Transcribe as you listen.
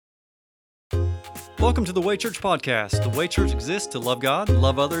Welcome to the Way Church Podcast. The Way Church exists to love God,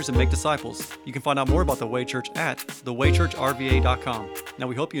 love others, and make disciples. You can find out more about the Way Church at thewaychurchrva.com. Now,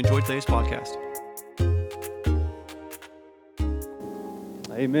 we hope you enjoyed today's podcast.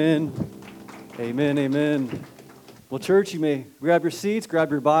 Amen. Amen. Amen. Well, church, you may grab your seats, grab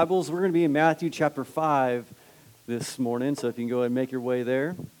your Bibles. We're going to be in Matthew chapter 5 this morning, so if you can go ahead and make your way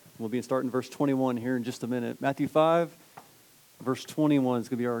there. We'll be starting verse 21 here in just a minute. Matthew 5, verse 21 is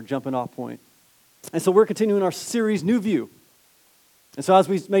going to be our jumping off point. And so we're continuing our series, New View. And so as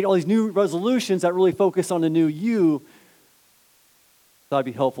we make all these new resolutions that really focus on the new you, that'd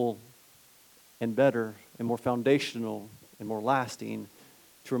be helpful and better and more foundational and more lasting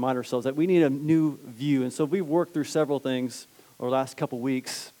to remind ourselves that we need a new view. And so we've worked through several things over the last couple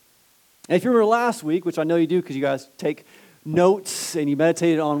weeks. And if you remember last week, which I know you do because you guys take notes and you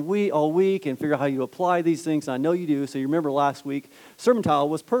meditated on all week and figure out how you apply these things, and I know you do, so you remember last week, sermon title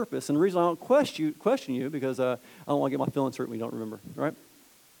was purpose. And the reason I don't question you because I don't want to get my feelings hurt when you don't remember, right?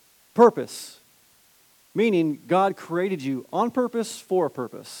 Purpose, meaning God created you on purpose for a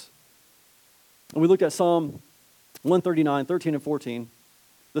purpose. And we looked at Psalm 139, 13 and 14.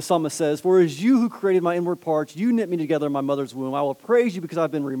 The psalmist says, "For it is you who created my inward parts, you knit me together in my mother's womb. I will praise you because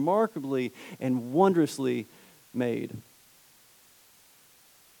I've been remarkably and wondrously made."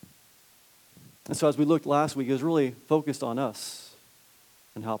 And so as we looked last week, it was really focused on us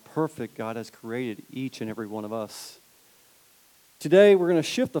and how perfect God has created each and every one of us. Today, we're going to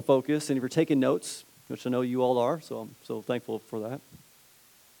shift the focus, and if you're taking notes, which I know you all are, so I'm so thankful for that,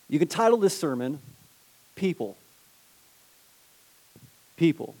 you can title this sermon, People.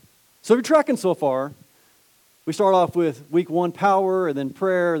 People. So if you're tracking so far, we start off with week 1, power, and then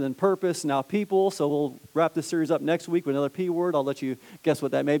prayer, and then purpose, now people. So we'll wrap this series up next week with another P word. I'll let you guess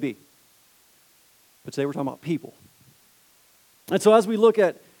what that may be. But today we're talking about people. And so as we look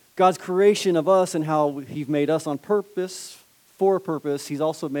at God's creation of us and how He's made us on purpose, for a purpose, He's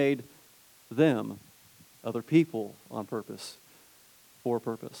also made them, other people, on purpose, for a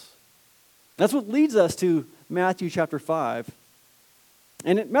purpose. That's what leads us to Matthew chapter 5.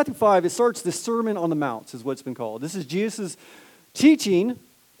 And in Matthew 5, it starts the Sermon on the Mount, is what it's been called. This is Jesus' teaching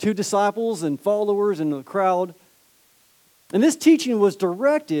to disciples and followers and the crowd. And this teaching was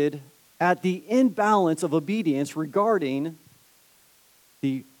directed at the imbalance of obedience regarding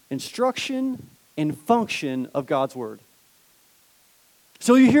the instruction and function of God's Word.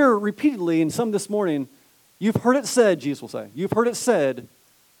 So you hear repeatedly, and some this morning, you've heard it said, Jesus will say, you've heard it said,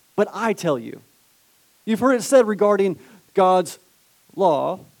 but I tell you. You've heard it said regarding God's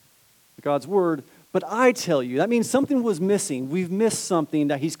law, God's Word, but I tell you. That means something was missing. We've missed something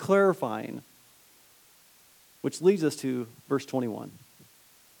that He's clarifying. Which leads us to verse 21.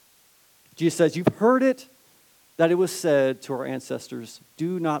 Jesus says, "You've heard it, that it was said to our ancestors,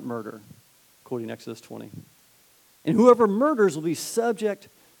 'Do not murder,'" quoting Exodus 20. "And whoever murders will be subject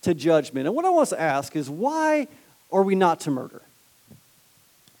to judgment." And what I want us to ask is, why are we not to murder?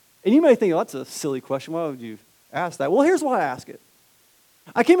 And you may think, oh, that's a silly question. Why would you ask that? Well, here's why I ask it.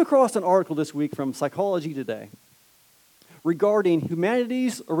 I came across an article this week from Psychology Today regarding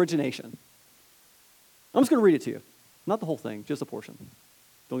humanity's origination. I'm just going to read it to you. Not the whole thing, just a portion.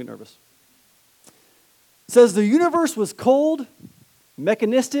 Don't get nervous. It says, "The universe was cold,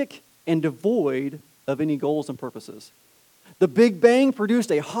 mechanistic, and devoid of any goals and purposes. The Big Bang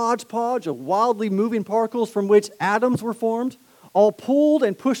produced a hodgepodge of wildly moving particles from which atoms were formed, all pulled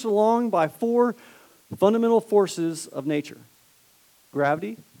and pushed along by 4 fundamental forces of nature: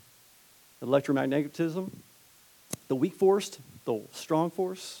 gravity, electromagnetism, the weak force, the strong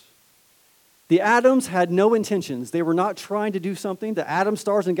force. The atoms had no intentions. They were not trying to do something. The atoms,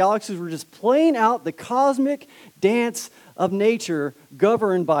 stars, and galaxies were just playing out the cosmic dance of nature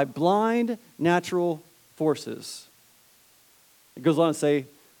governed by blind natural forces." It goes on to say,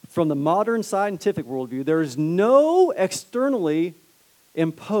 "From the modern scientific worldview, there is no externally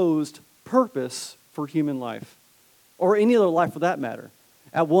imposed purpose for human life, or any other life for that matter.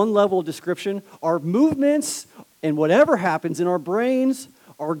 At one level of description, our movements and whatever happens in our brains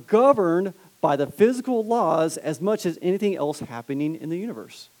are governed by the physical laws as much as anything else happening in the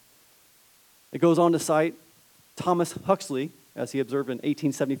universe." It goes on to cite Thomas Huxley, as he observed in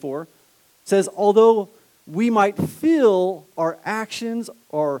 1874, says, "Although we might feel our actions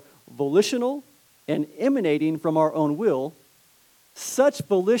are volitional and emanating from our own will, such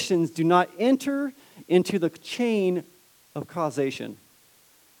volitions do not enter into the chain of causation,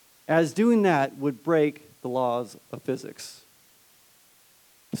 as doing that would break the laws of physics."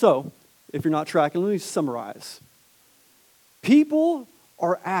 So, if you're not tracking, let me summarize. People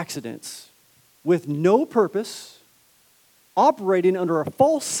are accidents with no purpose, operating under a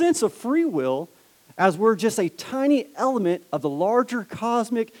false sense of free will as we're just a tiny element of the larger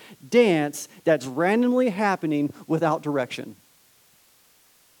cosmic dance that's randomly happening without direction.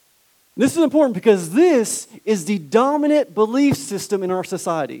 This is important because this is the dominant belief system in our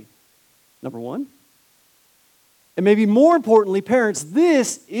society. Number one. And maybe more importantly, parents,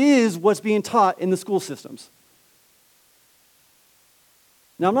 this is what's being taught in the school systems.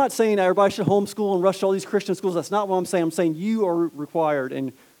 Now, I'm not saying that everybody should homeschool and rush to all these Christian schools. That's not what I'm saying. I'm saying you are required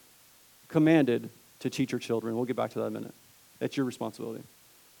and commanded to teach your children. We'll get back to that in a minute. That's your responsibility.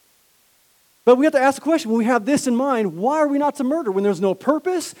 But we have to ask the question, when we have this in mind, why are we not to murder? When there's no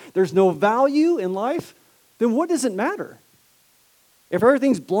purpose, there's no value in life, then what does it matter? If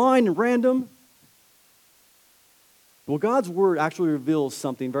everything's blind and random, well, God's word actually reveals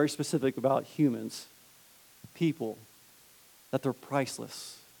something very specific about humans, people, that they're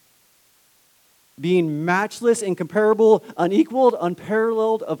priceless. Being matchless, incomparable, unequaled,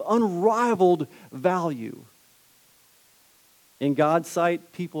 unparalleled, of unrivaled value. In God's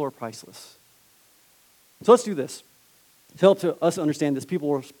sight, people are priceless. So let's do this. To help us understand this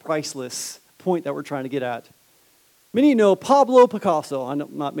people are priceless point that we're trying to get at. Many of you know Pablo Picasso. I know,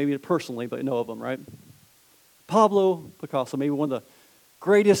 not maybe personally, but you know of him, right? Pablo Picasso, maybe one of the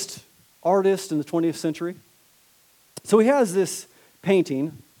greatest artists in the 20th century. So he has this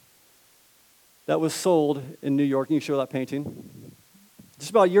painting that was sold in New York. Can you show that painting?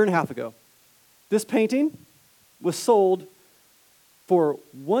 Just about a year and a half ago. This painting was sold for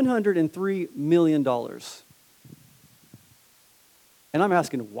 $103 million. And I'm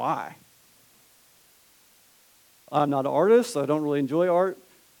asking, why? I'm not an artist. I don't really enjoy art.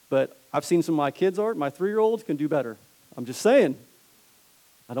 But I've seen some of my kids' art. My 3-year-old can do better. I'm just saying.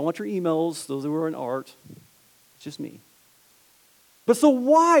 I don't want your emails, those who are in art. It's just me. But so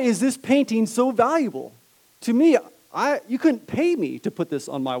why is this painting so valuable? To me, you couldn't pay me to put this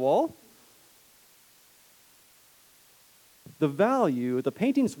on my wall. The value, the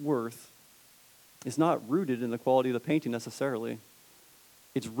painting's worth, is not rooted in the quality of the painting necessarily.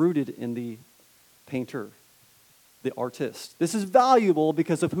 It's rooted in the painter, the artist. This is valuable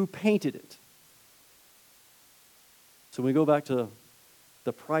because of who painted it. So when we go back to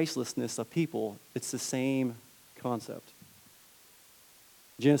the pricelessness of people, it's the same concept.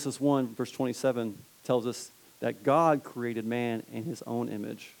 Genesis 1, verse 27 tells us that God created man in his own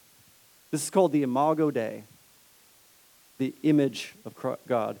image. This is called the Imago Dei, the image of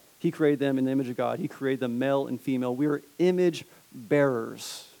God. He created them in the image of God. He created them male and female. We are image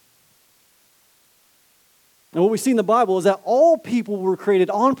bearers. And what we see in the Bible is that all people were created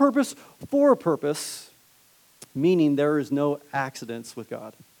on purpose, for a purpose, meaning there is no accidents with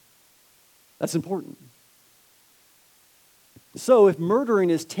God. That's important. So if murdering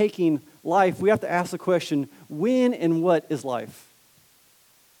is taking life, we have to ask the question, when and what is life?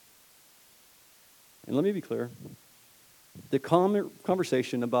 And let me be clear. The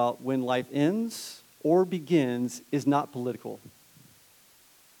conversation about when life ends or begins is not political.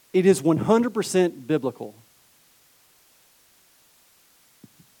 It is 100% biblical.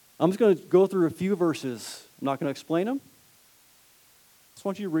 I'm just going to go through a few verses. I'm not going to explain them. I just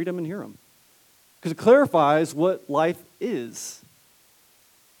want you to read them and hear them. Because it clarifies what life is.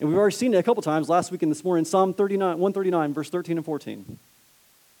 And we've already seen it a couple times last week and this morning. Psalm 139, verse 13 and 14.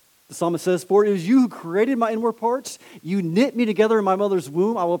 The psalmist says, "For it is you who created my inward parts. You knit me together in my mother's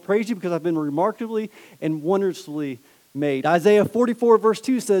womb. I will praise you because I've been remarkably and wondrously made." Isaiah 44, verse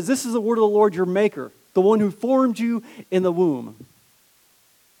 2 says, "This is the word of the Lord your maker, the one who formed you in the womb."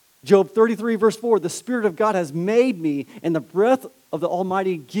 Job 33, verse 4, "The Spirit of God has made me, and the breath of the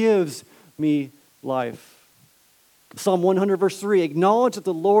Almighty gives me life." Psalm 100, verse 3, "Acknowledge that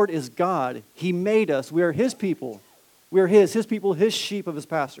the Lord is God. He made us. We are His people. We are His people, His sheep of His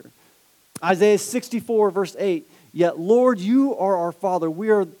pasture." Isaiah 64, verse 8, "Yet, Lord, you are our Father.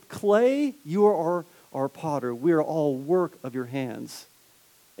 We are clay. You are our potter. We are all work of your hands."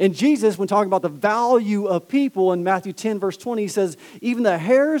 And Jesus, when talking about the value of people in Matthew 10, verse 20, he says, "Even the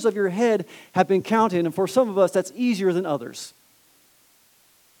hairs of your head have been counted." And for some of us, that's easier than others.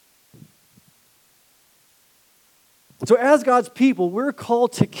 So as God's people, we're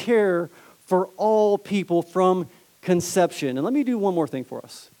called to care for all people from conception. And let me do one more thing for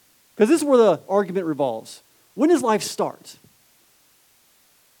us, because this is where the argument revolves. When does life start?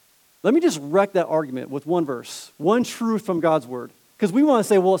 Let me just wreck that argument with one verse, one truth from God's word. Because we want to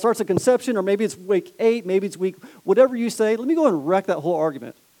say, well, it starts at conception, or maybe it's week 8, maybe it's week, whatever you say. Let me go and wreck that whole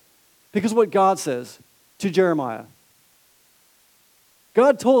argument. Because what God says to Jeremiah.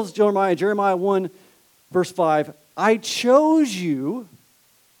 God told Jeremiah 1, verse 5, "I chose you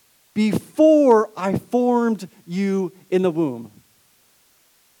before I formed you in the womb."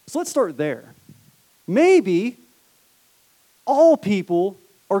 So let's start there. maybe all people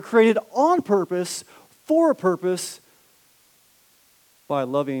are created on purpose, for a purpose, by a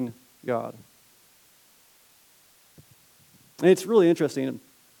loving God. And it's really interesting.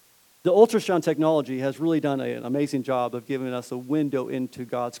 The ultrasound technology has really done an amazing job of giving us a window into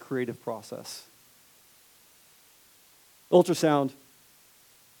God's creative process. Ultrasound,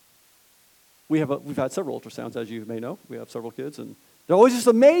 we've had several ultrasounds, as you may know. We have several kids, and they're always just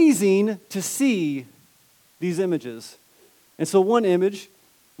amazing to see these images. And so one image,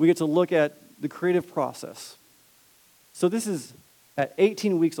 we get to look at the creative process. So this is at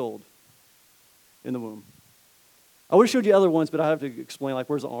 18 weeks old in the womb. I would have showed you other ones, but I have to explain, like,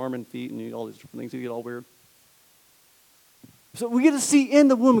 where's the arm and feet and all these different things. You get all weird. So we get to see in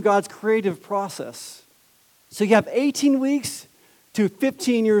the womb God's creative process. So you have 18 weeks to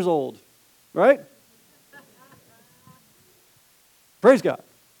 15 years old, right? Praise God.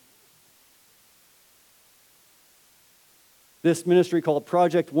 This ministry called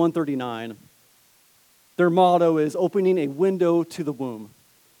Project 139, their motto is opening a window to the womb.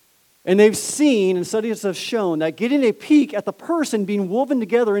 And they've seen, and studies have shown, that getting a peek at the person being woven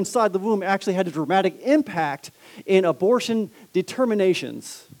together inside the womb actually had a dramatic impact in abortion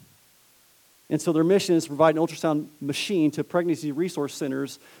determinations. And so their mission is to provide an ultrasound machine to pregnancy resource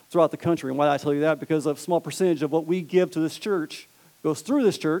centers throughout the country. And why did I tell you that? Because a small percentage of what we give to this church goes through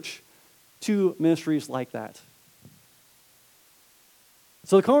this church to ministries like that.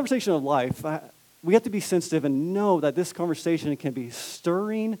 So the conversation of life, we have to be sensitive and know that this conversation can be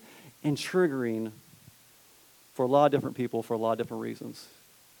stirring and triggering for a lot of different people for a lot of different reasons.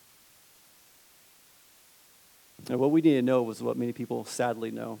 And what we need to know is what many people sadly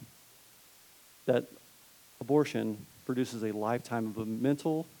know, that abortion produces a lifetime of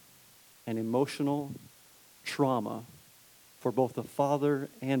mental and emotional trauma for both the father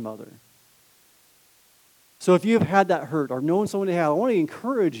and mother. So if you've had that hurt or known someone to have, I want to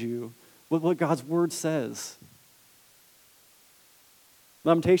encourage you with what God's word says.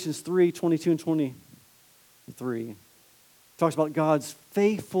 Lamentations 3:22 and 23 talks about God's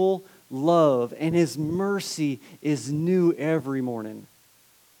faithful love and his mercy is new every morning.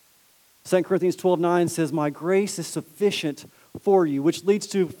 2 Corinthians 12:9 says, my grace is sufficient for you, which leads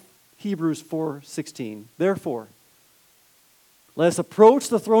to Hebrews 4:16. Therefore, let us approach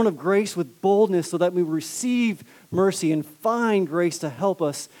the throne of grace with boldness so that we receive mercy and find grace to help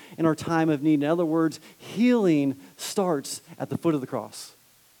us in our time of need. In other words, healing starts at the foot of the cross.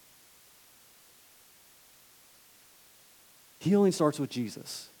 Healing starts with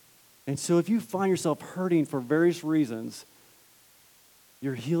Jesus. And so if you find yourself hurting for various reasons,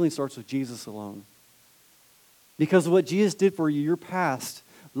 your healing starts with Jesus alone. Because of what Jesus did for you, your past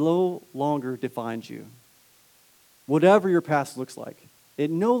no longer defines you. Whatever your past looks like, it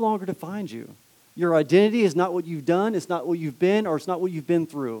no longer defines you. Your identity is not what you've done, it's not what you've been, or it's not what you've been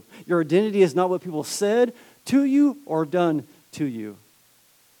through. Your identity is not what people said to you or done to you.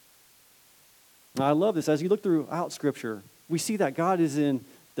 Now, I love this. As you look throughout Scripture, we see that God is in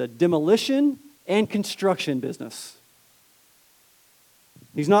the demolition and construction business.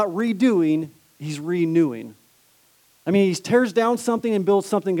 He's not redoing, he's renewing. I mean, he tears down something and builds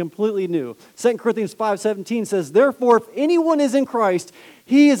something completely new. 2 Corinthians 5:17 says, therefore, if anyone is in Christ,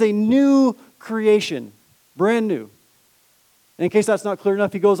 he is a new creation, brand new. And in case that's not clear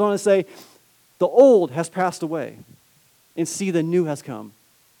enough, he goes on to say, the old has passed away, and see, the new has come.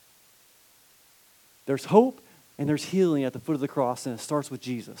 There's hope and there's healing at the foot of the cross, and it starts with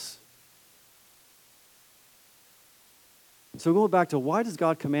Jesus. So going back to why does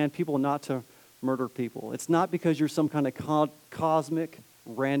God command people not to murder people? It's not because you're some kind of cosmic,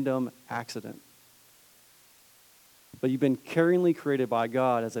 random accident. But you've been caringly created by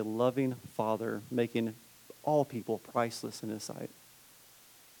God as a loving Father, making all people priceless in His sight.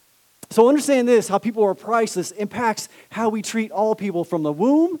 So understand this, how people are priceless impacts how we treat all people from the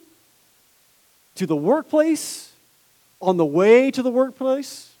womb to the workplace, on the way to the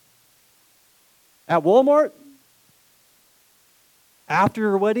workplace, at Walmart, after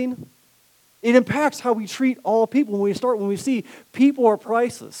your wedding. It impacts how we treat all people when we see people are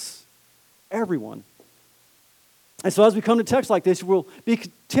priceless. Everyone. And so as we come to texts like this, we'll be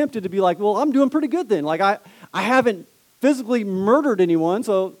tempted to be like, well, I'm doing pretty good then. Like I haven't physically murdered anyone,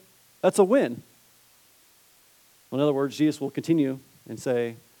 so that's a win. Well, in other words, Jesus will continue and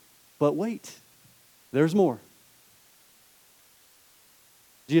say, but wait, there's more.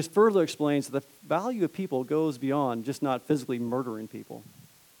 Jesus further explains that the value of people goes beyond just not physically murdering people.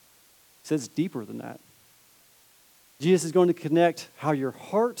 He says it's deeper than that. Jesus is going to connect how your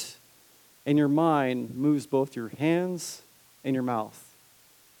heart and your mind moves both your hands and your mouth.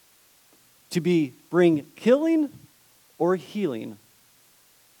 to bring killing or healing,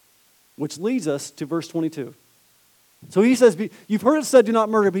 which leads us to verse 22. So he says, you've heard it said, do not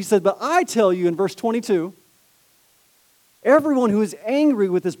murder, but he said, but I tell you in verse 22, everyone who is angry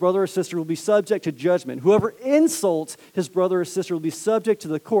with his brother or sister will be subject to judgment. Whoever insults his brother or sister will be subject to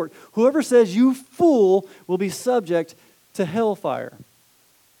the court. Whoever says, you fool, will be subject to hellfire.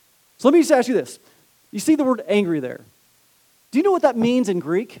 So let me just ask you this. You see the word angry there. Do you know what that means in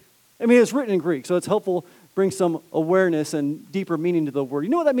Greek? I mean, it's written in Greek, so it's helpful, bring some awareness and deeper meaning to the word. You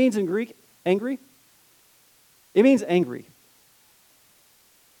know what that means in Greek, angry? It means angry.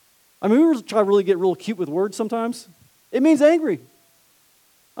 I mean, we try to really get real cute with words sometimes. It means angry.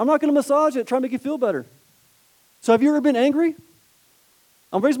 I'm not going to massage it, try to make you feel better. So have you ever been angry?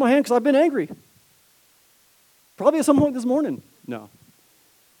 I'm raising my hand because I've been angry. Probably at some point this morning. No.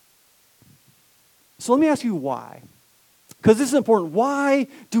 So let me ask you why. Because this is important. Why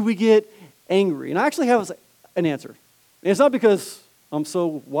do we get angry? And I actually have an answer. And it's not because I'm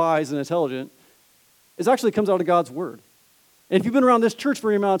so wise and intelligent. It actually comes out of God's word. And if you've been around this church for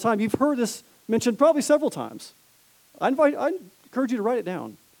any amount of time, you've heard this mentioned probably several times. I encourage you to write it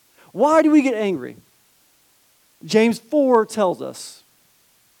down. Why do we get angry? James 4 tells us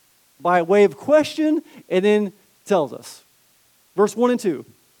by way of question and then tells us. Verse 1 and 2.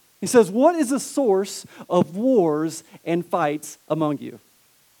 He says, what is the source of wars and fights among you?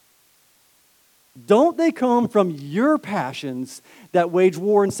 Don't they come from your passions that wage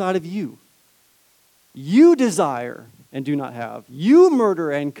war inside of you? You desire and do not have. You murder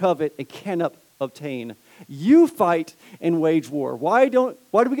and covet and cannot obtain. You fight and wage war. Why do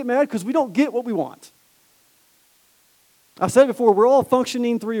we get mad? Because we don't get what we want. I've said it before, we're all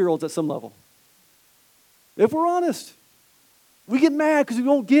functioning 3-year-olds at some level. If we're honest, we get mad because we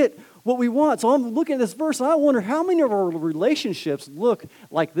don't get what we want. So I'm looking at this verse and I wonder how many of our relationships look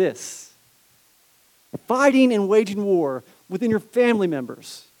like this. Fighting and waging war within your family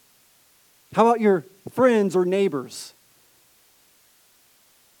members. How about your friends or neighbors?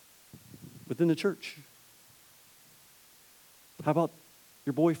 Within the church? How about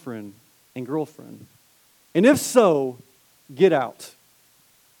your boyfriend and girlfriend? And if so, get out.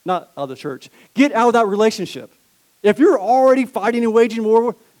 Not out of the church. Get out of that relationship. If you're already fighting and waging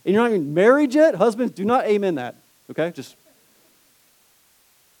war and you're not even married yet, husbands, do not amen that. Okay? Just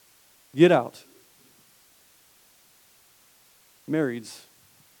get out. Marrieds,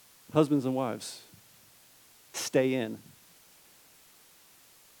 husbands and wives, stay in.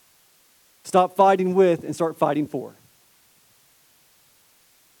 Stop fighting with and start fighting for.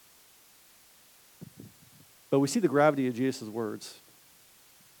 But we see the gravity of Jesus' words.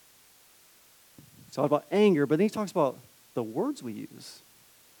 He talks about anger, but then he talks about the words we use.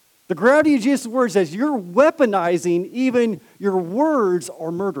 The gravity of Jesus' words says you're weaponizing, even your words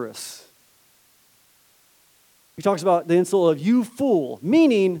are murderous. He talks about the insult of you fool,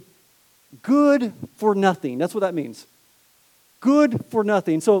 meaning good for nothing. That's what that means. Good for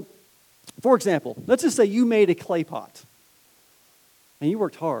nothing. So, for example, let's just say you made a clay pot. And you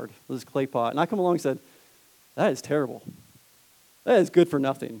worked hard with this clay pot. And I come along and said, that is terrible. That is good for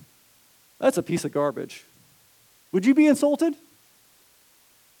nothing. That's a piece of garbage. Would you be insulted?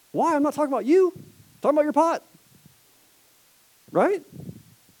 Why? I'm not talking about you. I'm talking about your pot. Right?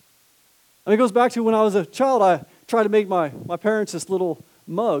 I mean, it goes back to when I was a child, I tried to make my parents this little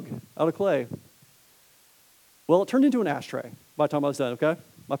mug out of clay. Well, it turned into an ashtray by the time I was done, okay?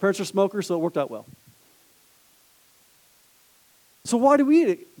 My parents are smokers, so it worked out well. So why do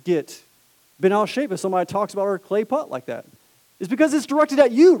we get bent out of shape if somebody talks about our clay pot like that? It's because it's directed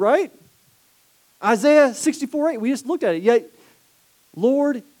at you, right? Isaiah 64:8, we just looked at it. Yet,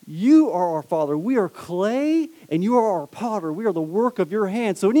 Lord, you are our Father. We are clay, and you are our potter. We are the work of your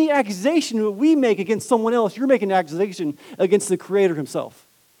hands. So any accusation that we make against someone else, you're making an accusation against the Creator himself.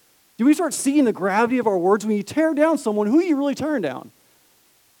 Do we start seeing the gravity of our words when you tear down someone? Who are you really tearing down?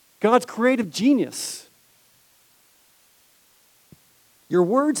 God's creative genius. Your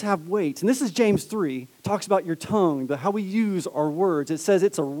words have weight. And this is James 3, talks about your tongue, how we use our words. It says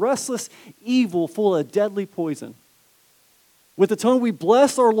it's a restless evil full of deadly poison. With the tongue we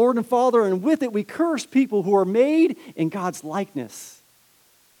bless our Lord and Father, and with it we curse people who are made in God's likeness.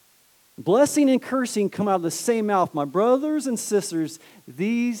 Blessing and cursing come out of the same mouth. My brothers and sisters,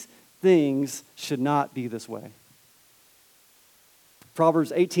 these things should not be this way.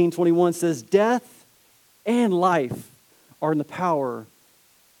 Proverbs 18:21 says, death and life are in the power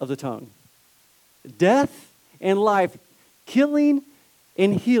of the tongue. Death and life, killing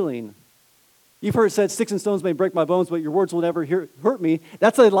and healing. You've heard it said, sticks and stones may break my bones, but your words will never hurt me.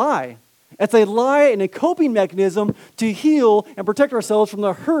 That's a lie. It's a lie and a coping mechanism to heal and protect ourselves from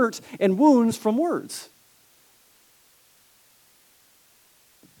the hurt and wounds from words.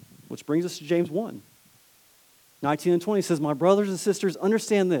 Which brings us to James 1. 19 and 20 says, my brothers and sisters,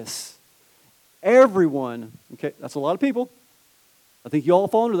 understand this. Everyone, okay, that's a lot of people. I think you all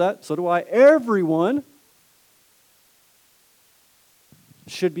fall under that. So do I. Everyone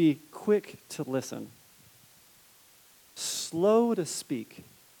should be quick to listen, slow to speak,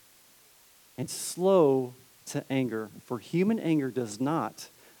 and slow to anger. For human anger does not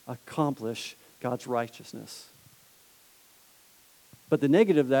accomplish God's righteousness. But the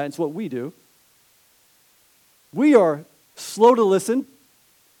negative of that is what we do. We are slow to listen,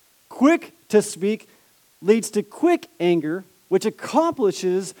 quick to speak, leads to quick anger, which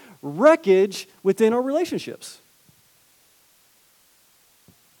accomplishes wreckage within our relationships.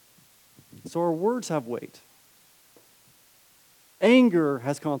 So our words have weight. Anger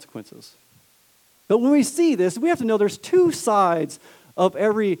has consequences. But when we see this, we have to know there's two sides of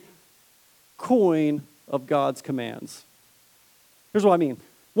every coin of God's commands. Here's what I mean.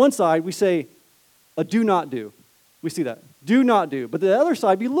 One side, we say a do not do. We see that. Do not do. But the other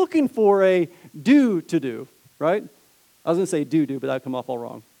side, be looking for a do to do, right? I was going to say do, but that would come off all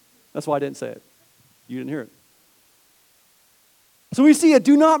wrong. That's why I didn't say it. You didn't hear it. So we see a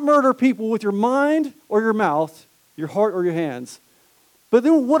do not murder people with your mind or your mouth, your heart or your hands. But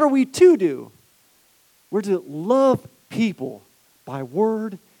then what are we to do? We're to love people by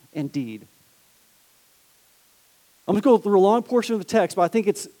word and deed. I'm going to go through a long portion of the text, but I think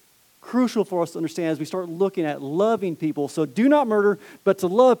it's crucial for us to understand as we start looking at loving people. So do not murder, but to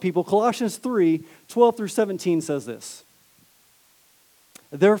love people. Colossians 3, 12 through 17 says this.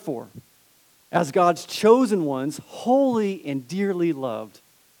 Therefore, as God's chosen ones, holy and dearly loved,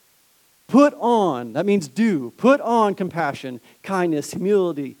 put on, that means do, put on compassion, kindness,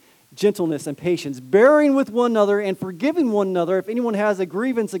 humility, gentleness, and patience, bearing with one another and forgiving one another if anyone has a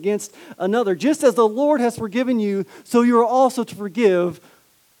grievance against another. Just as the Lord has forgiven you, so you are also to forgive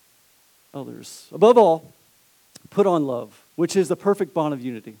others. Above all, put on love, which is the perfect bond of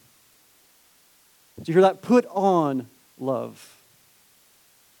unity. Do you hear that? Put on love.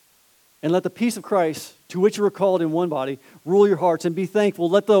 And let the peace of Christ, to which you are called in one body, rule your hearts, and be thankful.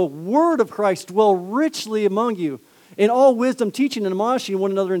 Let the word of Christ dwell richly among you, in all wisdom, teaching and admonishing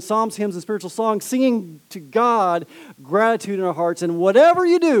one another in psalms, hymns, and spiritual songs, singing to God gratitude in our hearts. And whatever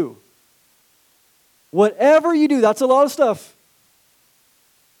you do, that's a lot of stuff.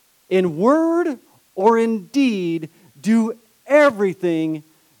 In word or in deed, do everything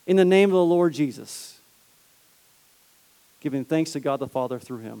in the name of the Lord Jesus, giving thanks to God the Father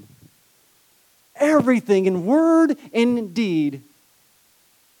through him. Everything in word and in deed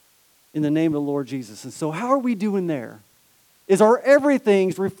in the name of the Lord Jesus. And so how are we doing there? Is our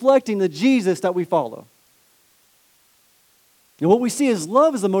everything's reflecting the Jesus that we follow? And what we see is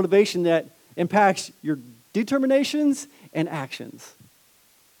love is the motivation that impacts your determinations and actions.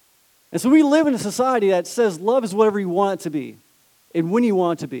 And so we live in a society that says love is whatever you want it to be and when you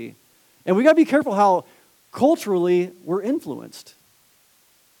want it to be. And we got to be careful how culturally we're influenced.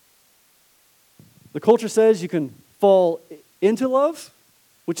 The culture says you can fall into love,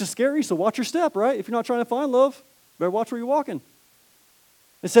 which is scary, so watch your step, right? If you're not trying to find love, better watch where you're walking.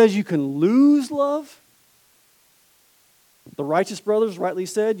 It says you can lose love. The righteous brothers rightly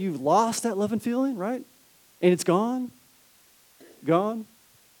said you've lost that love and feeling, right? And it's gone. Gone.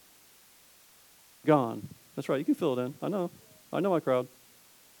 Gone. That's right, you can fill it in. I know my crowd.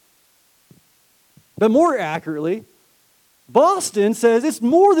 But more accurately, Boston says it's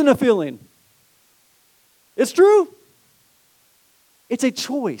more than a feeling. It's true. It's a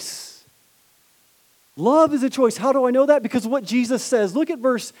choice. Love is a choice. How do I know that? Because of what Jesus says. Look at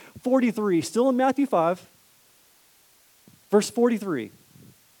verse 43, still in Matthew 5. Verse 43.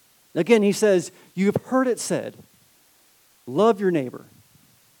 Again, he says, you have heard it said, love your neighbor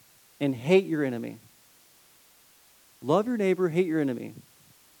and hate your enemy. Love your neighbor, hate your enemy.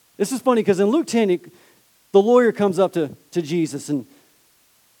 This is funny because in Luke 10, the lawyer comes up to Jesus and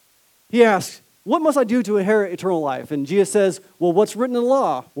he asks, what must I do to inherit eternal life? And Jesus says, well, what's written in the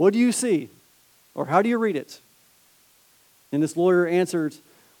law? What do you see? Or how do you read it? And this lawyer answers,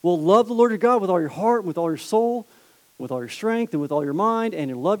 well, love the Lord your God with all your heart, with all your soul, with all your strength, and with all your mind,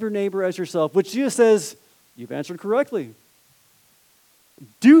 and love your neighbor as yourself. Which Jesus says, you've answered correctly.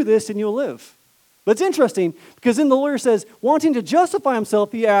 Do this and you'll live. But it's interesting because then the lawyer says, wanting to justify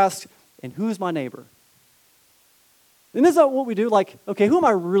himself, he asks, and who is my neighbor? And this is not what we do. Like, okay, who am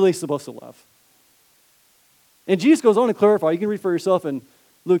I really supposed to love? And Jesus goes on to clarify. You can read for yourself in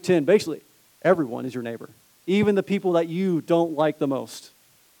Luke 10. Basically, everyone is your neighbor, even the people that you don't like the most.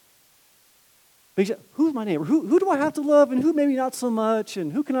 But he said, who's my neighbor? Who do I have to love and who maybe not so much?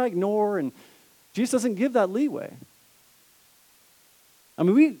 And who can I ignore? And Jesus doesn't give that leeway. I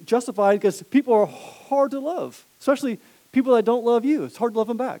mean, we justify it because people are hard to love, especially people that don't love you. It's hard to love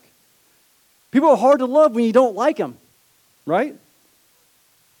them back. People are hard to love when you don't like them, right?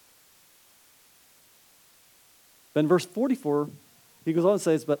 Then verse 44, he goes on and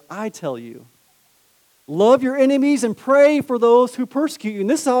says, but I tell you, love your enemies and pray for those who persecute you. And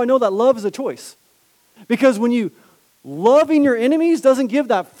this is how I know that love is a choice. Because when you loving your enemies doesn't give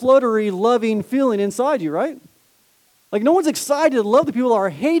that fluttery, loving feeling inside you, right? Like no one's excited to love the people that are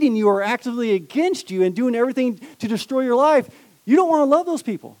hating you or actively against you and doing everything to destroy your life. You don't want to love those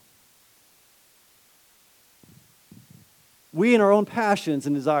people. We in our own passions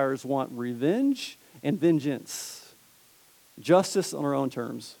and desires want revenge and vengeance. Justice on our own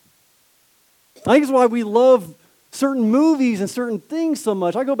terms. I think it's why we love certain movies and certain things so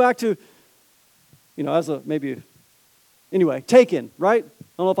much. I go back to, Taken, right? I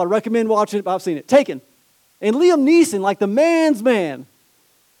don't know if I recommend watching it, but I've seen it. Taken. And Liam Neeson, like the man's man.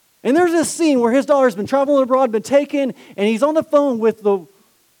 And there's this scene where his daughter's been traveling abroad, been taken, and he's on the phone with the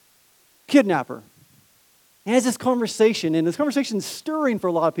kidnapper. And has this conversation, and this conversation is stirring for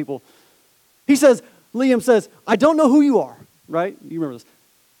a lot of people. Liam says, I don't know who you are, right? You remember this.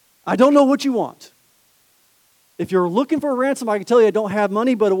 I don't know what you want. If you're looking for a ransom, I can tell you I don't have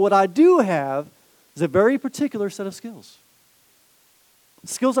money, but what I do have is a very particular set of skills.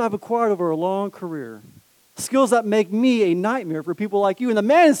 Skills I've acquired over a long career. Skills that make me a nightmare for people like you. And the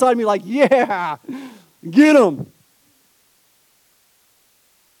man inside me like, yeah, get him.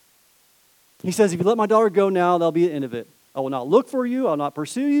 He says, if you let my daughter go now, that'll be the end of it. I will not look for you. I will not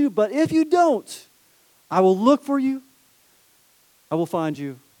pursue you. But if you don't, I will look for you. I will find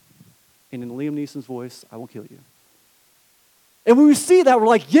you. And in Liam Neeson's voice, I will kill you. And when we see that, we're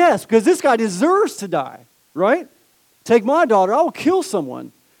like, yes, because this guy deserves to die, right? Take my daughter, I will kill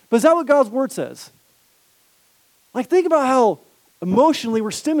someone. But is that what God's word says? Like, think about how emotionally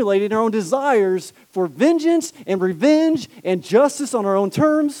we're stimulated in our own desires for vengeance and revenge and justice on our own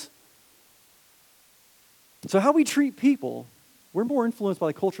terms. So how we treat people, we're more influenced by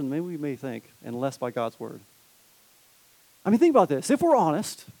the culture than maybe we may think, and less by God's word. I mean, think about this. If we're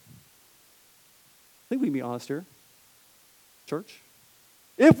honest, I think we can be honest here, church.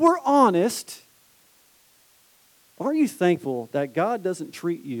 If we're honest, aren't you thankful that God doesn't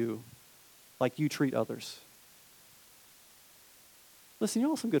treat you like you treat others? Listen,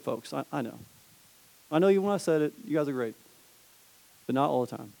 y'all are some good folks. I know. I know you when I said it, you guys are great. But not all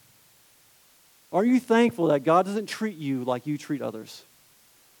the time. Are you thankful that God doesn't treat you like you treat others?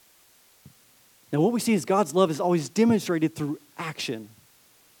 Now what we see is God's love is always demonstrated through action.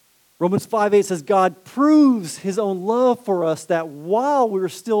 Romans 5:8 says God proves his own love for us that while we were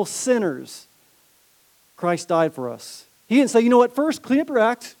still sinners, Christ died for us. He didn't say, you know what, first clean up your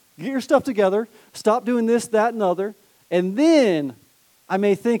act, get your stuff together, stop doing this, that, and other, and then I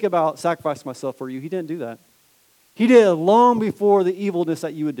may think about sacrificing myself for you. He didn't do that. He did it long before the evilness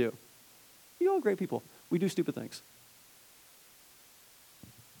that you would do. You know, great people. We do stupid things.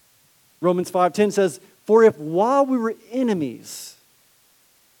 Romans 5:10 says, for if while we were enemies,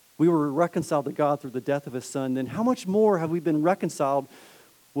 we were reconciled to God through the death of his son, then how much more have we been reconciled?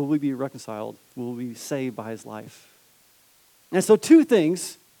 Will we be reconciled? Will we be saved by his life? And so two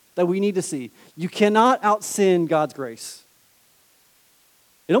things that we need to see. You cannot out-sin God's grace.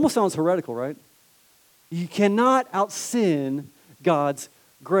 It almost sounds heretical, right? You cannot out-sin God's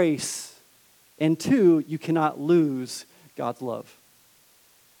grace. And two, you cannot lose God's love.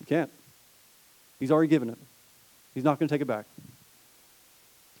 You can't. He's already given it. He's not going to take it back.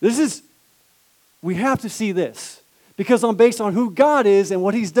 We have to see this. Because based on who God is and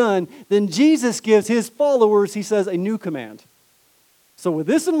what he's done, then Jesus gives his followers, he says, a new command. So with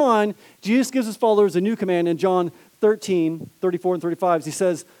this in mind, Jesus gives his followers a new command in John 13:34 and 35. He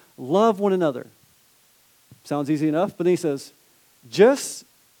says, love one another. Sounds easy enough, but then he says, just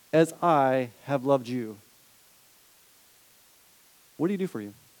as I have loved you. What do you do for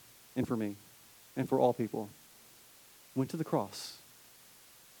you and for me and for all people? Went to the cross.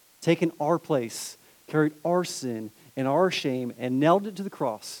 Taken our place, carried our sin and our shame and nailed it to the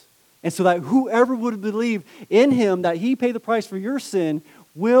cross. And so that whoever would believe in him that he paid the price for your sin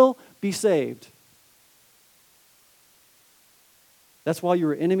will be saved. That's why you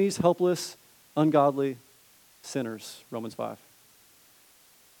were enemies, helpless, ungodly, sinners, Romans 5.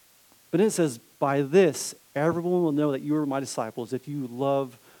 But then it says, by this, everyone will know that you are my disciples if you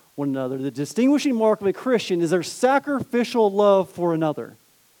love one another. The distinguishing mark of a Christian is their sacrificial love for another.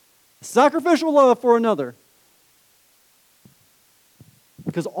 Sacrificial love for another.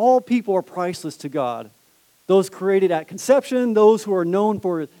 Because all people are priceless to God. Those created at conception, those who are known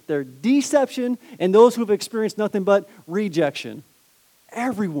for their deception, and those who have experienced nothing but rejection.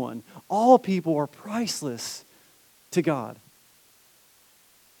 Everyone, all people are priceless to God.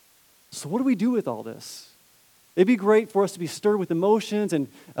 So what do we do with all this? It'd be great for us to be stirred with emotions and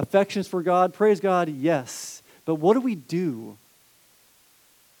affections for God. Praise God, yes. But what do we do?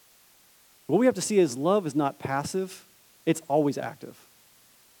 What we have to see is love is not passive. It's always active.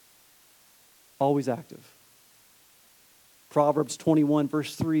 Always active. Proverbs 21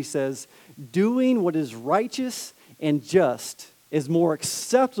 verse 3 says, doing what is righteous and just is more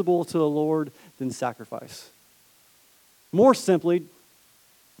acceptable to the Lord than sacrifice. More simply,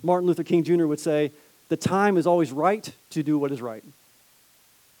 Martin Luther King Jr. would say, the time is always right to do what is right.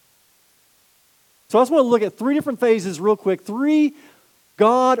 So I just want to look at 3 different phases real quick, 3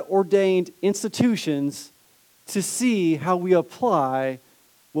 God-ordained institutions to see how we apply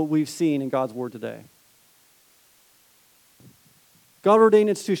what we've seen in God's Word today. God-ordained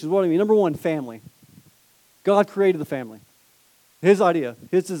institutions, what do I mean? Number 1, family. God created the family. His idea,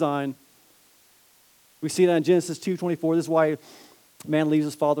 His design. We see that in Genesis 2:24. This is why man leaves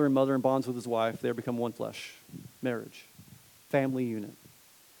his father and mother and bonds with his wife. They become one flesh. Marriage. Family unit.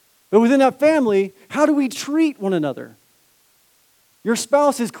 But within that family, how do we treat one another? Your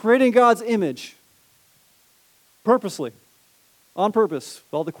spouse is creating God's image. Purposely. On purpose.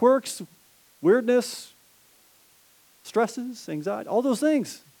 All the quirks, weirdness, stresses, anxiety, all those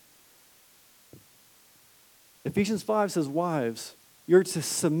things. Ephesians 5 says, wives, you're to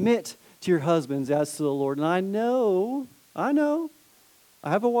submit to your husbands as to the Lord. And I know, I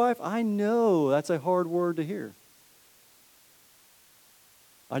have a wife, I know that's a hard word to hear.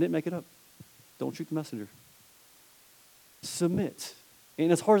 I didn't make it up. Don't shoot the messenger. Submit.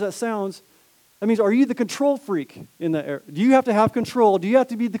 And as hard as that sounds, that means, are you the control freak in that area? Do you have to have control? Do you have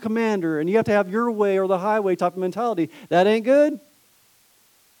to be the commander? And you have to have your way or the highway type of mentality? That ain't good.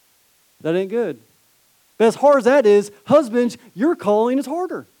 That ain't good. But as hard as that is, husbands, your calling is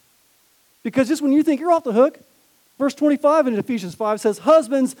harder. Because just when you think you're off the hook, verse 25 in Ephesians 5 says,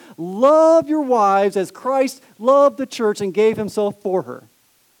 husbands, love your wives as Christ loved the church and gave himself for her.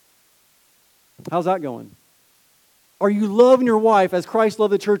 How's that going? Are you loving your wife as Christ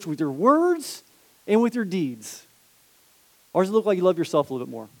loved the church with your words and with your deeds? Or does it look like you love yourself a little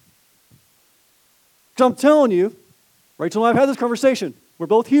bit more? Because I'm telling you, Rachel and I have had this conversation. We're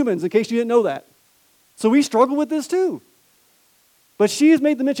both humans, in case you didn't know that. So we struggle with this too. But she has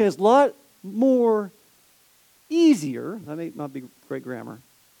made the mention, it's a lot more easier, that may not be great grammar,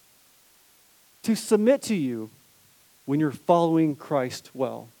 to submit to you when you're following Christ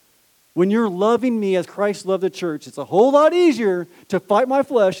well. When you're loving me as Christ loved the church, it's a whole lot easier to fight my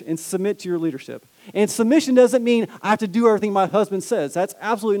flesh and submit to your leadership. And submission doesn't mean I have to do everything my husband says. That's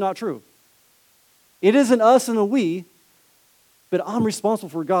absolutely not true. It isn't us and a we, but I'm responsible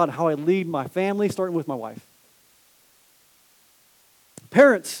for God, how I lead my family, starting with my wife.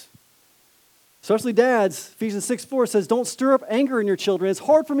 Parents, especially dads, Ephesians 6:4 says, don't stir up anger in your children. It's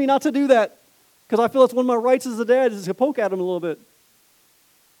hard for me not to do that because I feel that's one of my rights as a dad is to poke at them a little bit.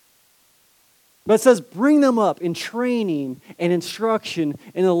 But it says, bring them up in training and instruction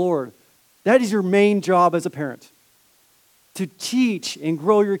in the Lord. That is your main job as a parent. To teach and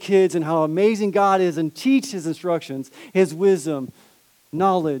grow your kids and how amazing God is and teach His instructions, His wisdom,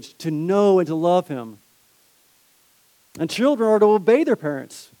 knowledge, to know and to love Him. And children are to obey their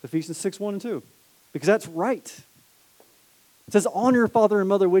parents, Ephesians 6:1 and 2, because that's right. It says, honor your father and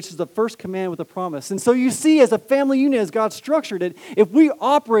mother, which is the first command with a promise. And so you see, as a family unit, as God structured it, if we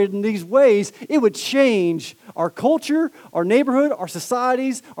operated in these ways, it would change our culture, our neighborhood, our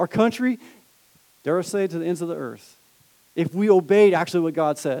societies, our country, dare I say, to the ends of the earth. If we obeyed actually what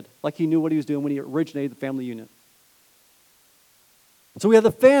God said, like He knew what He was doing when He originated the family unit. So we have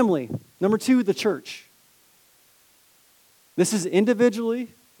the family. Number 2, the church. This is individually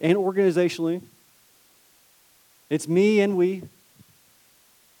and organizationally. It's me and we.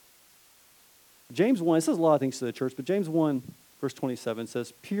 James 1, it says a lot of things to the church, but James 1, verse 27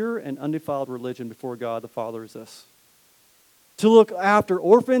 says, pure and undefiled religion before God the Father is this: to look after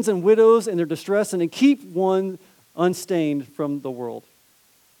orphans and widows in their distress and to keep one unstained from the world.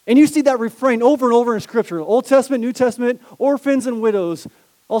 And you see that refrain over and over in Scripture. Old Testament, New Testament, orphans and widows,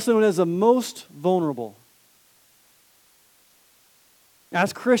 also known as the most vulnerable.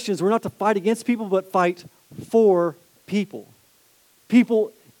 As Christians, we're not to fight against people, but fight for people.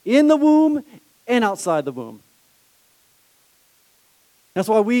 People in the womb and outside the womb. That's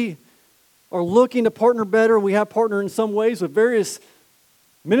why we are looking to partner better. We have partnered in some ways with various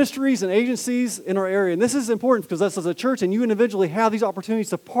ministries and agencies in our area. And this is important because us as a church and you individually have these opportunities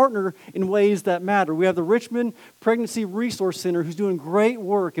to partner in ways that matter. We have the Richmond Pregnancy Resource Center who's doing great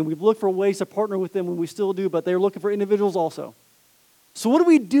work, and we've looked for ways to partner with them, and we still do, but they're looking for individuals also. So what are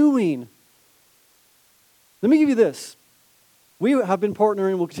we doing? Let me give you this. We have been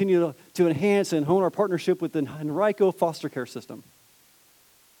partnering, we'll continue to enhance and hone our partnership with the Henrico foster care system.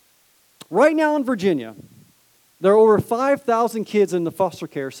 Right now in Virginia, there are over 5,000 kids in the foster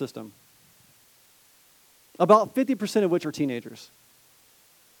care system, about 50% of which are teenagers.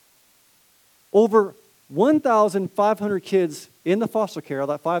 Over 1,500 kids in the foster care, of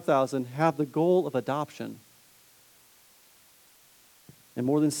that 5,000, have the goal of adoption. And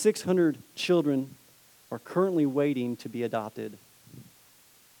more than 600 children are currently waiting to be adopted.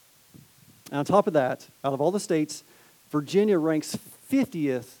 And on top of that, out of all the states, Virginia ranks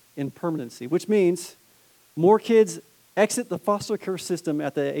 50th in permanency, which means more kids exit the foster care system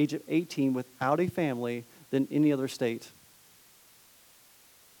at the age of 18 without a family than any other state.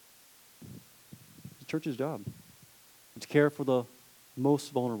 It's the church's job to care for the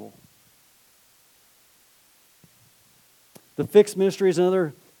most vulnerable. The Fix Ministry is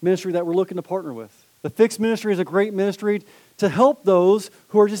another ministry that we're looking to partner with. The Fix Ministry is a great ministry to help those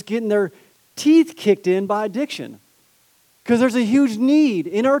who are just getting their teeth kicked in by addiction. Because there's a huge need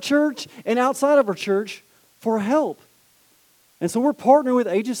in our church and outside of our church for help. And so we're partnering with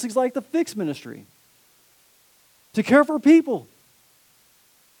agencies like the Fix Ministry to care for people.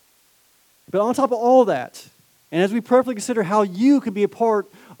 But on top of all that, and as we prayerfully consider how you can be a part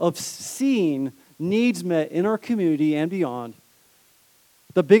of seeing needs met in our community and beyond,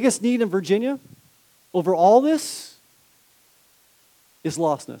 the biggest need in Virginia over all this is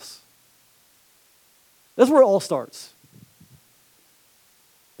lostness. That's where it all starts.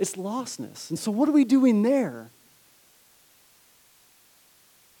 It's lostness. And so what are we doing there?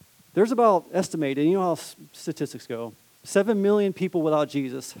 There's about estimated, you know how statistics go, 7 million people without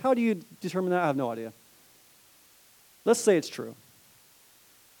Jesus. How do you determine that? I have no idea. Let's say it's true.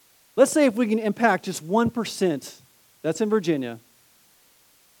 Let's say if we can impact just 1%, that's in Virginia,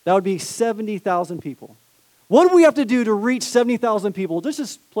 that would be 70,000 people. What do we have to do to reach 70,000 people?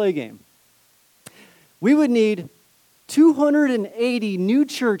 Just play a game. We would need 280 new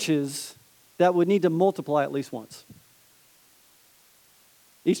churches that would need to multiply at least once.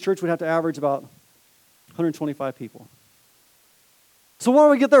 Each church would have to average about 125 people. So while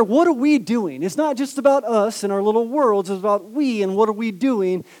we get there, what are we doing? It's not just about us and our little worlds. It's about we and what are we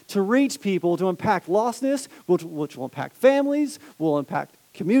doing to reach people, to impact lostness, which will impact families, will impact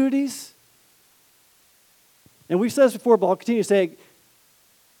communities. And we've said this before, but I'll continue to say,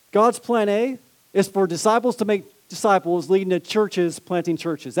 God's plan A is for disciples to make disciples, leading to churches planting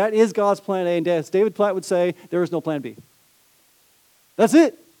churches. That is God's plan A, and as David Platt would say, there is no plan B. That's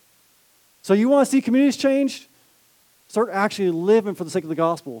it. So you want to see communities change? Start actually living for the sake of the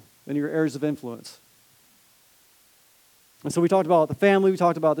gospel in your areas of influence. And so we talked about the family, we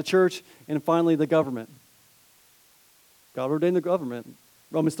talked about the church, and finally the government. God ordained the government.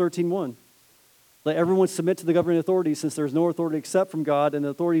 Romans 13:1. Let everyone submit to the governing authorities, since there is no authority except from God, and the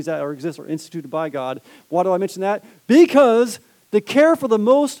authorities that exist are instituted by God. Why do I mention that? Because the care for the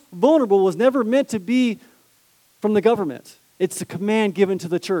most vulnerable was never meant to be from the government. It's a command given to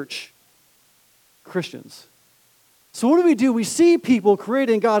the church, Christians. So what do? We see people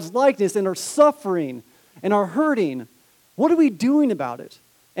created in God's likeness and are suffering and are hurting. What are we doing about it?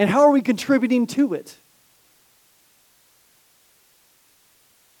 And how are we contributing to it?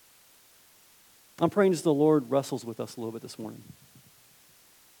 I'm praying as the Lord wrestles with us a little bit this morning.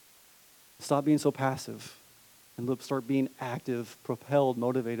 Stop being so passive and start being active, propelled,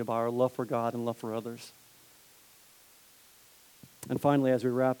 motivated by our love for God and love for others. And finally, as we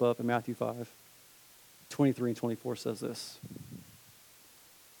wrap up in Matthew 5:23 and 24 says this.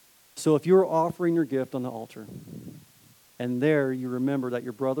 So if you're offering your gift on the altar, and there you remember that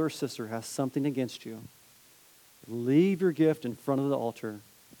your brother or sister has something against you, leave your gift in front of the altar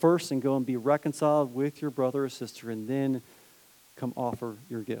first and go and be reconciled with your brother or sister, and then come offer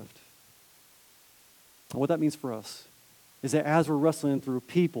your gift. And what that means for us is that as we're wrestling through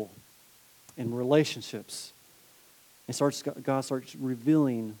people and relationships, God starts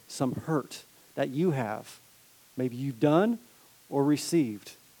revealing some hurt that you have, maybe you've done or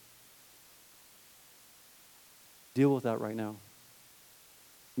received. Deal with that right now.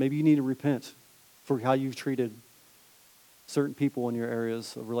 Maybe you need to repent for how you've treated certain people in your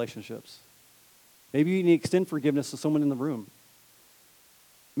areas of relationships. Maybe you need to extend forgiveness to someone in the room.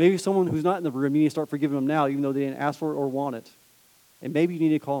 Maybe someone who's not in the room, you need to start forgiving them now, even though they didn't ask for it or want it. And maybe you need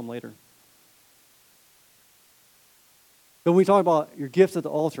to call them later. But when we talk about your gifts at the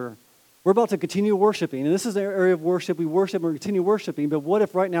altar, we're about to continue worshiping. And this is an area of worship. We worship and we continue worshiping. But what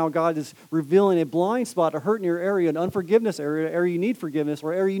if right now God is revealing a blind spot, a hurt in your area, an unforgiveness area, an area you need forgiveness,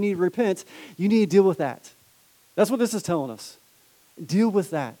 or an area you need to repent? You need to deal with that. That's what this is telling us. Deal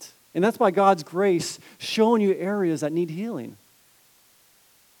with that. And that's by God's grace showing you areas that need healing.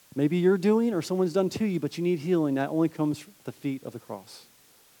 Maybe you're doing or someone's done to you, but you need healing. That only comes from the feet of the cross,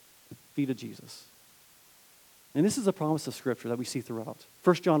 the feet of Jesus. And this is a promise of Scripture that we see throughout.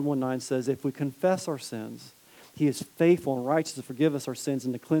 1 John 1:9 says, if we confess our sins, He is faithful and righteous to forgive us our sins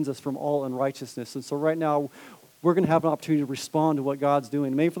and to cleanse us from all unrighteousness. And so right now, we're going to have an opportunity to respond to what God's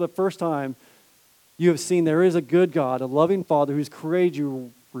doing. Maybe for the first time, you have seen there is a good God, a loving Father who's created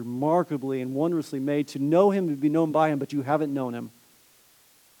you remarkably and wondrously made to know Him, to be known by Him, but you haven't known Him.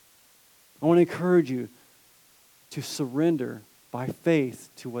 I want to encourage you to surrender by faith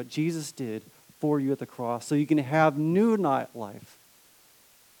to what Jesus did for you at the cross so you can have new life.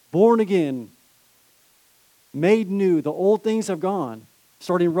 Born again, made new. The old things have gone.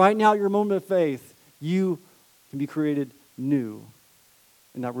 Starting right now at your moment of faith, you can be created new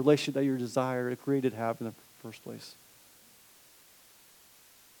in that relationship that you're desired, created to have in the first place.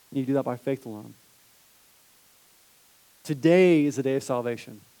 And you do that by faith alone. Today is the day of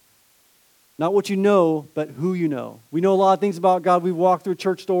salvation. Not what you know, but who you know. We know a lot of things about God. We've walked through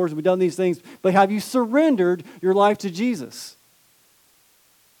church doors. We've done these things. But have you surrendered your life to Jesus?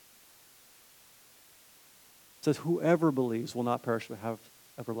 It says, whoever believes will not perish but have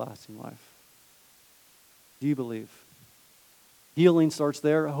everlasting life. Do you believe? Healing starts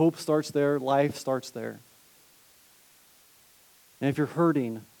there. Hope starts there. Life starts there. And if you're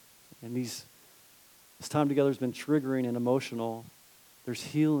hurting, and this time together has been triggering and emotional, there's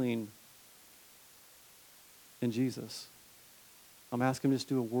healing in Jesus. I'm asking Him just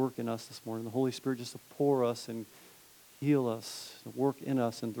to do a work in us this morning. The Holy Spirit just to pour us and heal us, to work in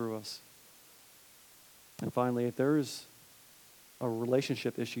us and through us. And finally, if there is a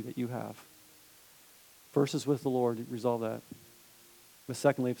relationship issue that you have, first is with the Lord, resolve that. But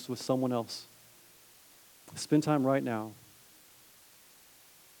secondly, if it's with someone else, spend time right now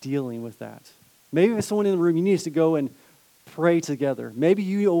dealing with that. Maybe if it's someone in the room, you need us to go and pray together. Maybe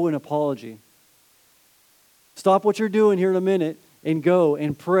you owe an apology. Stop what you're doing here in a minute and go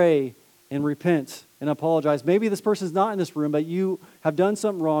and pray and repent and apologize. Maybe this person's not in this room, but you have done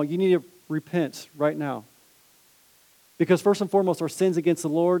something wrong. You need to repent right now. Because first and foremost, our sin's against the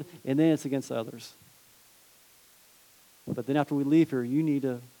Lord, and then it's against others. But then after we leave here, you need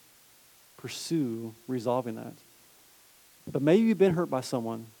to pursue resolving that. But maybe you've been hurt by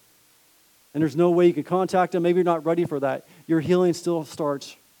someone, and there's no way you can contact them. Maybe you're not ready for that. Your healing still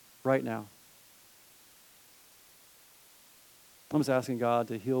starts right now. I'm just asking God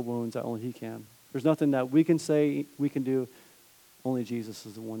to heal wounds that only He can. There's nothing that we can say, we can do. Only Jesus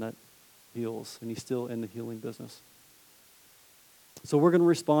is the one that heals, and He's still in the healing business. So we're going to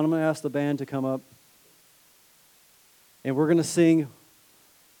respond. I'm going to ask the band to come up. And we're going to sing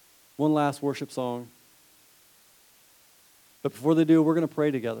one last worship song. But before they do, we're going to pray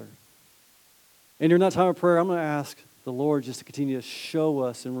together. And during that time of prayer, I'm going to ask the Lord just to continue to show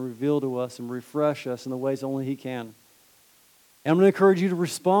us and reveal to us and refresh us in the ways only He can. And I'm going to encourage you to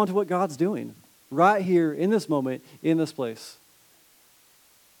respond to what God's doing right here in this moment, in this place.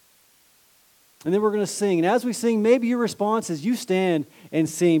 And then we're going to sing. And as we sing, maybe your response is you stand and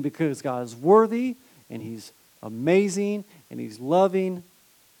sing because God is worthy and He's amazing and He's loving,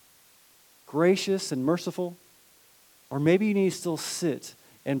 gracious and merciful. Or maybe you need to still sit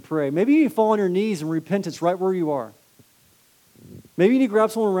and pray. Maybe you need to fall on your knees in repentance right where you are. Maybe you need to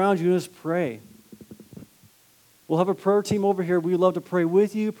grab someone around you and just pray. We'll have a prayer team over here. We'd love to pray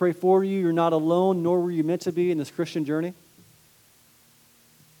with you, pray for you. You're not alone, nor were you meant to be in this Christian journey.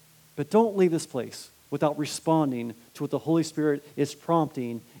 But don't leave this place without responding to what the Holy Spirit is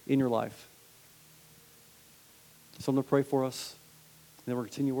prompting in your life. So I'm going to pray for us, and then we'll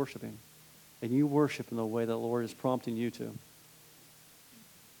continue worshiping. And you worship in the way that the Lord is prompting you to.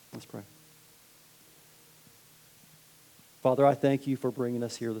 Let's pray. Father, I thank you for bringing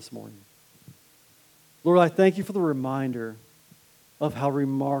us here this morning. Lord, I thank you for the reminder of how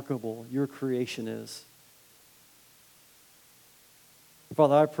remarkable your creation is.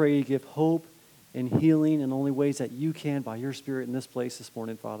 Father, I pray you give hope and healing in only ways that you can by your Spirit in this place this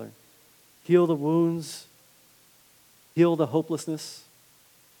morning, Father. Heal the wounds. Heal the hopelessness.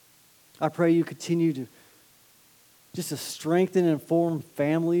 I pray you continue to strengthen and form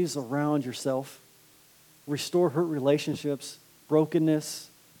families around yourself. Restore hurt relationships, brokenness.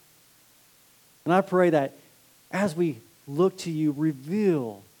 And I pray that as we look to you,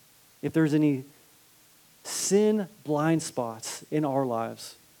 reveal if there's any sin blind spots in our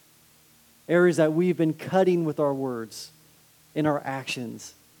lives, areas that we've been cutting with our words, in our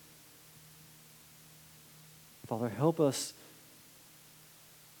actions. Father, help us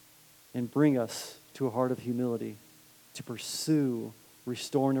and bring us to a heart of humility to pursue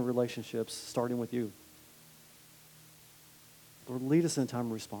restoring the relationships, starting with you. Lord, lead us in a time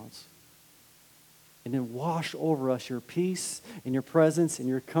of response. And then wash over us your peace and your presence and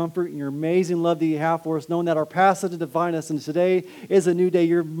your comfort and your amazing love that you have for us, knowing that our past doesn't define us, and today is a new day.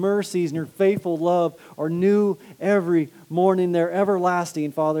 Your mercies and your faithful love are new every morning. They're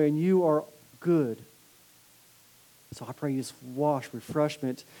everlasting, Father, and you are good. So I pray you just wash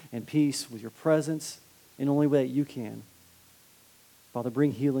refreshment and peace with your presence in the only way that you can. Father,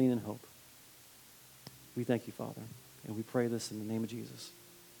 bring healing and hope. We thank you, Father, and we pray this in the name of Jesus.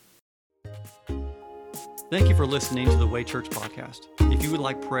 Thank you for listening to the Way Church podcast. If you would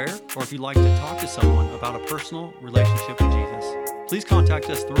like prayer, or if you'd like to talk to someone about a personal relationship with Jesus, please contact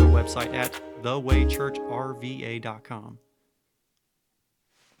us through our website at thewaychurchrva.com.